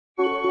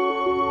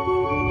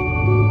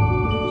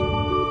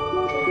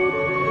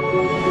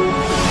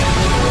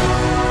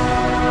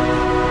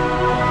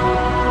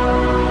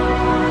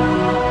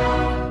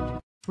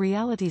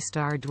Reality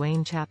star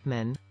Dwayne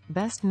Chapman,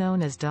 best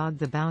known as Dog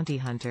the Bounty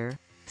Hunter,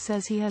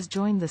 says he has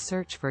joined the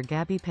search for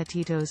Gabby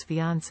Petito's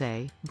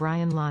fiancé,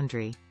 Brian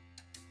Laundrie.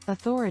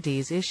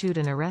 Authorities issued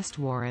an arrest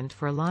warrant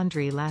for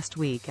Laundrie last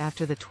week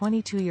after the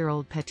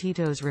 22-year-old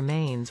Petito's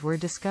remains were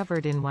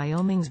discovered in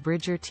Wyoming's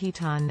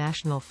Bridger-Teton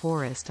National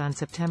Forest on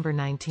September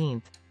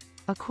 19.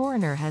 A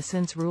coroner has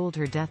since ruled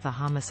her death a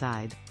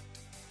homicide.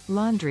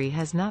 Laundrie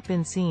has not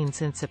been seen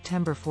since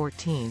September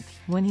 14,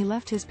 when he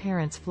left his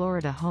parents'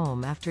 Florida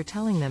home after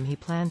telling them he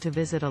planned to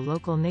visit a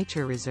local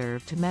nature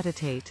reserve to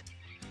meditate.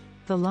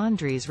 The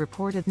Laundries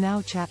reported.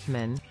 Now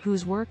Chapman,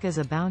 whose work as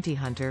a bounty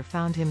hunter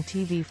found him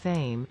TV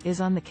fame,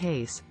 is on the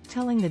case,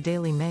 telling the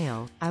Daily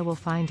Mail, "I will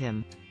find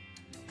him."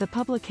 The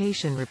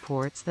publication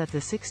reports that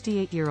the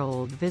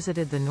 68-year-old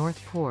visited the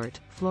North Port,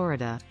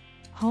 Florida,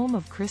 home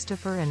of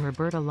Christopher and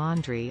Roberta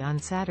Laundrie on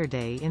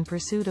Saturday in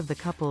pursuit of the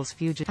couple's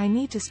fugitive. "I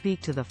need to speak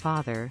to the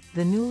father,"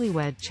 the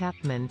newlywed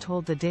Chapman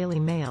told the Daily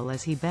Mail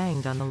as he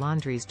banged on the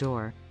Laundrie's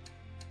door.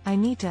 "I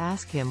need to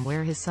ask him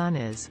where his son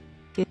is."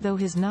 Though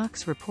his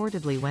knocks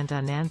reportedly went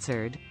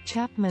unanswered,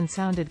 Chapman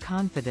sounded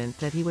confident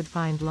that he would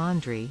find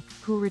Laundrie,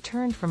 who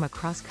returned from a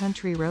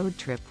cross-country road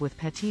trip with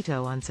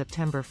Petito on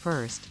September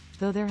 1,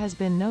 though there has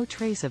been no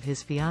trace of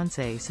his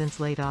fiancée since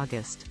late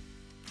August.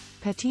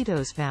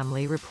 Petito's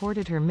family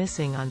reported her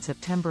missing on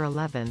September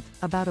 11,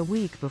 about a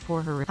week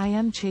before her. "I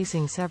am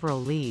chasing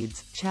several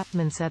leads,"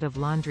 Chapman said of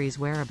Laundrie's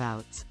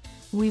whereabouts.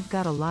 "We've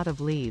got a lot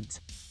of leads.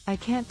 I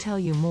can't tell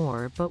you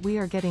more, but we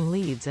are getting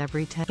leads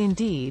every 10."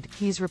 Indeed,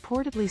 he's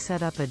reportedly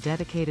set up a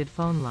dedicated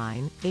phone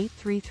line,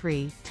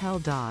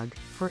 833-TELL-DOG,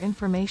 for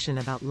information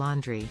about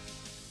Laundrie.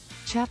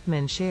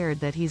 Chapman shared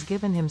that he's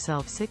given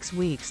himself 6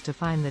 weeks to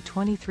find the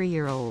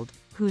 23-year-old,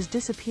 whose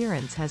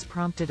disappearance has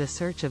prompted a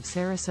search of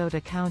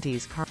Sarasota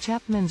County's car.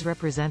 Chapman's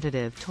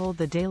representative told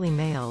the Daily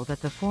Mail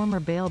that the former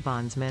bail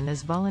bondsman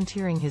is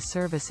volunteering his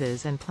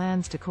services and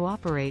plans to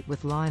cooperate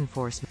with law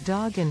enforcement.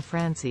 Dog and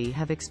Francie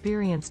have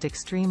experienced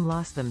extreme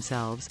loss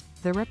themselves,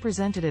 the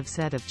representative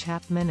said of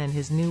Chapman and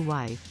his new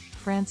wife,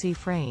 Francie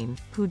Frayne,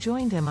 who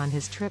joined him on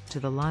his trip to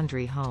the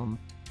Laundrie home.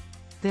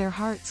 Their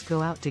hearts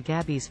go out to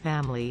Gabby's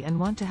family and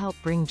want to help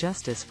bring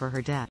justice for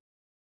her death.